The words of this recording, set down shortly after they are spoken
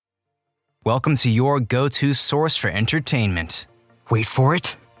Welcome to your go-to source for entertainment. Wait for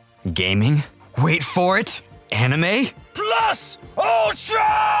it. Gaming. Wait for it. Anime. Plus Ultra!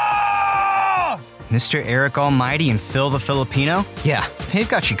 Mr. Eric Almighty and Phil the Filipino? Yeah, they've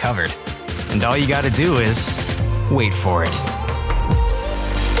got you covered. And all you gotta do is wait for it.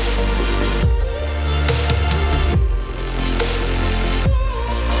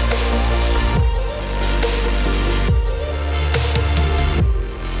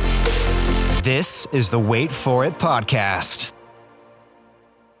 This is the Wait For It podcast.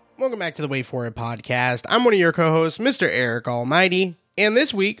 Welcome back to the Wait For It podcast. I'm one of your co-hosts, Mr. Eric Almighty, and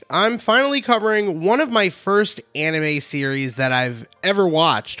this week I'm finally covering one of my first anime series that I've ever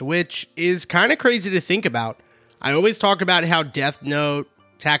watched, which is kind of crazy to think about. I always talk about how Death Note,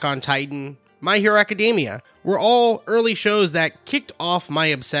 Attack on Titan, My Hero Academia were all early shows that kicked off my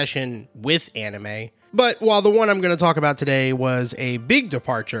obsession with anime. But while the one I'm going to talk about today was a big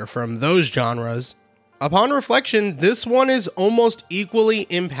departure from those genres, upon reflection, this one is almost equally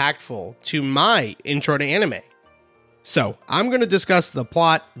impactful to my intro to anime. So, I'm going to discuss the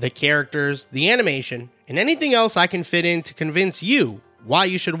plot, the characters, the animation, and anything else I can fit in to convince you why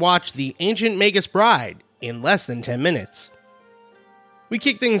you should watch The Ancient Magus Bride in less than 10 minutes. We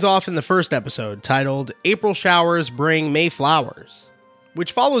kick things off in the first episode, titled April Showers Bring May Flowers,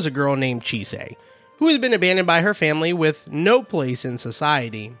 which follows a girl named Chise, who has been abandoned by her family with no place in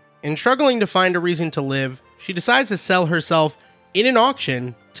society. And struggling to find a reason to live, she decides to sell herself in an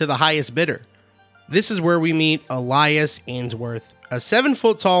auction to the highest bidder. This is where we meet Elias Ainsworth, a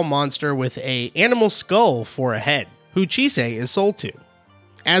 7-foot-tall monster with an animal skull for a head, who Chise is sold to.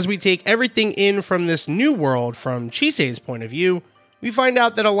 As we take everything in from this new world from Chise's point of view, we find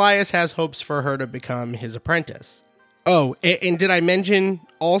out that Elias has hopes for her to become his apprentice. Oh, and did I mention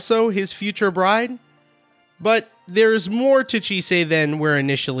also his future bride? But there's more to Chise than we're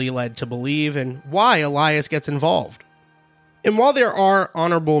initially led to believe, and why Elias gets involved. And while there are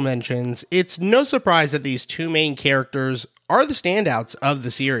honorable mentions, it's no surprise that these two main characters are the standouts of the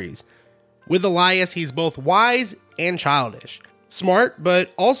series. With Elias, he's both wise and childish. Smart,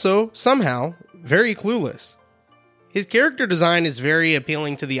 but also, somehow, very clueless. His character design is very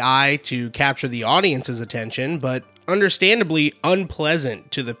appealing to the eye to capture the audience's attention, but understandably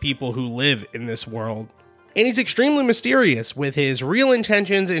unpleasant to the people who live in this world. And he's extremely mysterious, with his real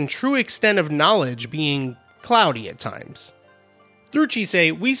intentions and true extent of knowledge being cloudy at times. Through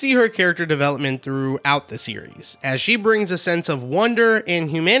Chise, we see her character development throughout the series, as she brings a sense of wonder and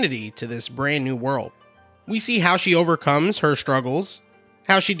humanity to this brand new world. We see how she overcomes her struggles,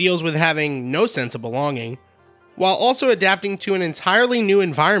 how she deals with having no sense of belonging, while also adapting to an entirely new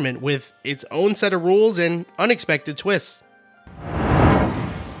environment with its own set of rules and unexpected twists.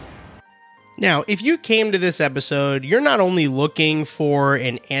 Now, if you came to this episode, you're not only looking for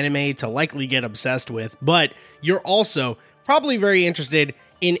an anime to likely get obsessed with, but you're also probably very interested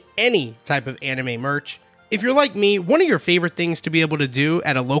in any type of anime merch. If you're like me, one of your favorite things to be able to do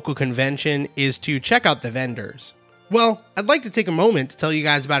at a local convention is to check out the vendors. Well, I'd like to take a moment to tell you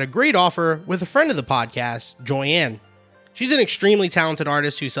guys about a great offer with a friend of the podcast, Joyanne. She's an extremely talented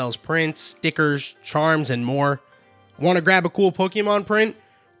artist who sells prints, stickers, charms, and more. Want to grab a cool Pokemon print?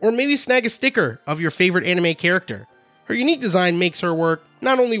 Or maybe snag a sticker of your favorite anime character. Her unique design makes her work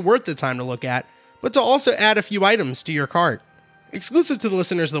not only worth the time to look at, but to also add a few items to your cart. Exclusive to the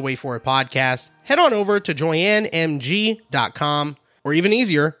listeners of the Wait For It podcast, head on over to joyannmg.com, or even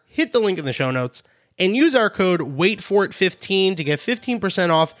easier, hit the link in the show notes, and use our code WAITFORIT15 to get 15%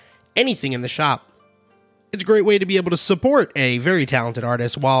 off anything in the shop. It's a great way to be able to support a very talented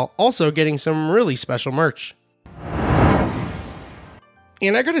artist while also getting some really special merch.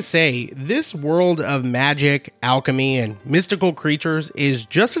 And I gotta say, this world of magic, alchemy, and mystical creatures is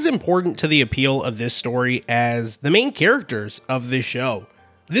just as important to the appeal of this story as the main characters of this show.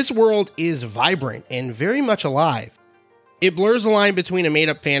 This world is vibrant and very much alive. It blurs the line between a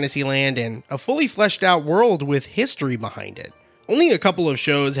made-up fantasy land and a fully fleshed out world with history behind it. Only a couple of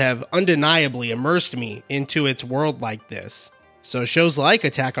shows have undeniably immersed me into its world like this. So shows like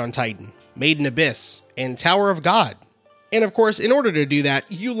Attack on Titan, Made in Abyss, and Tower of God. And of course, in order to do that,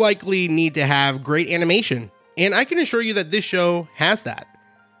 you likely need to have great animation, and I can assure you that this show has that.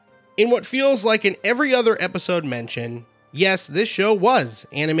 In what feels like an every other episode mention, yes, this show was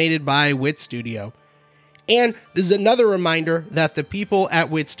animated by Wit Studio. And this is another reminder that the people at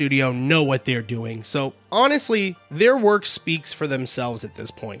Wit Studio know what they're doing, so honestly, their work speaks for themselves at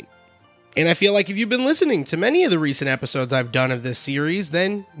this point. And I feel like if you've been listening to many of the recent episodes I've done of this series,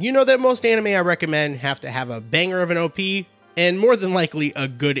 then you know that most anime I recommend have to have a banger of an OP, and more than likely a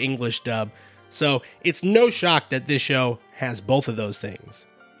good English dub. So it's no shock that this show has both of those things.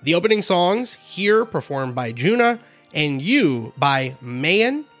 The opening songs, Here performed by Juna and You by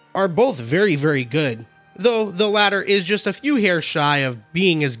Mayan, are both very, very good, though the latter is just a few hairs shy of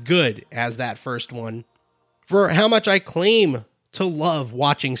being as good as that first one. For how much I claim to love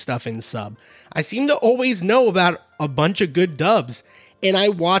watching stuff in sub, I seem to always know about a bunch of good dubs, and I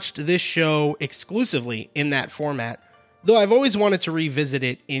watched this show exclusively in that format, though I've always wanted to revisit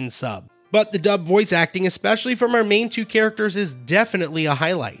it in sub. But the dub voice acting, especially from our main two characters, is definitely a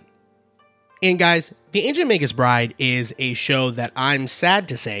highlight. And guys, The Ancient Magus Bride is a show that I'm sad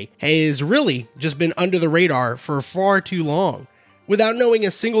to say has really just been under the radar for far too long. Without knowing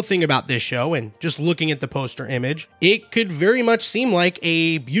a single thing about this show and just looking at the poster image, it could very much seem like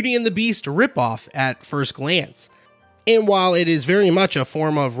a Beauty and the Beast ripoff at first glance. And while it is very much a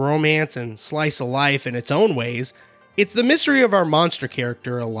form of romance and slice of life in its own ways, it's the mystery of our monster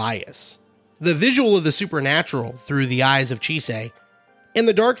character, Elias, the visual of the supernatural through the eyes of Chisei, and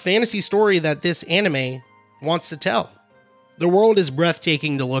the dark fantasy story that this anime wants to tell. The world is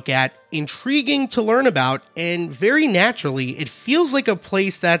breathtaking to look at, intriguing to learn about, and very naturally, it feels like a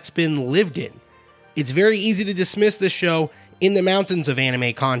place that's been lived in. It's very easy to dismiss this show in the mountains of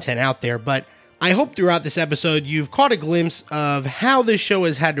anime content out there, but I hope throughout this episode you've caught a glimpse of how this show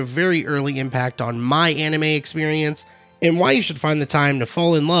has had a very early impact on my anime experience, and why you should find the time to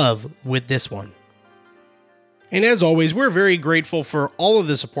fall in love with this one. And as always, we're very grateful for all of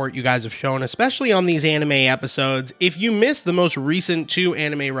the support you guys have shown, especially on these anime episodes. If you missed the most recent two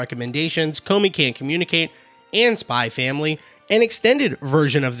anime recommendations, Komi Can't Communicate and Spy Family, an extended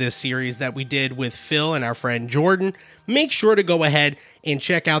version of this series that we did with Phil and our friend Jordan, make sure to go ahead and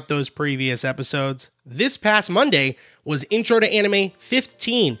check out those previous episodes. This past Monday was Intro to Anime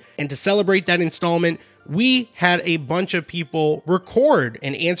 15, and to celebrate that installment, we had a bunch of people record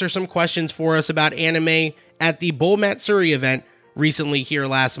and answer some questions for us about anime at the Bull Matsuri event recently here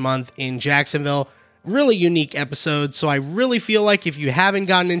last month in Jacksonville. Really unique episode, so I really feel like if you haven't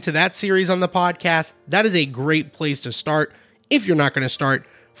gotten into that series on the podcast, that is a great place to start if you're not going to start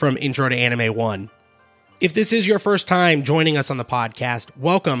from Intro to Anime 1. If this is your first time joining us on the podcast,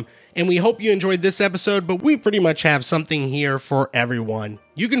 welcome, and we hope you enjoyed this episode, but we pretty much have something here for everyone.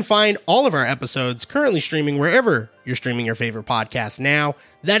 You can find all of our episodes currently streaming wherever you're streaming your favorite podcast now.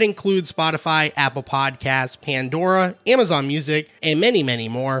 That includes Spotify, Apple Podcasts, Pandora, Amazon Music, and many, many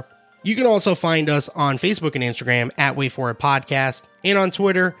more. You can also find us on Facebook and Instagram at Wait For It Podcast, and on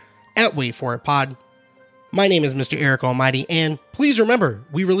Twitter at Wait For It Pod. My name is Mr. Eric Almighty, and please remember,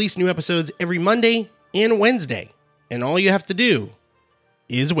 we release new episodes every Monday and Wednesday, and all you have to do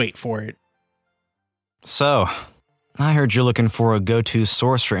is wait for it. So, I heard you're looking for a go-to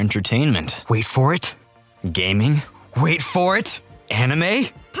source for entertainment. Wait for it. Gaming. Wait for it. Anime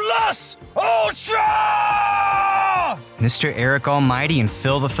Plus Ultra! Mr. Eric Almighty and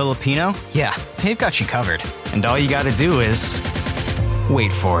Phil the Filipino? Yeah, they've got you covered. And all you gotta do is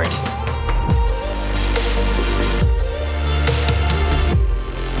wait for it.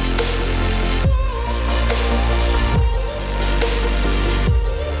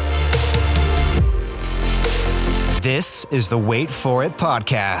 This is the Wait For It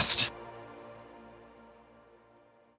podcast.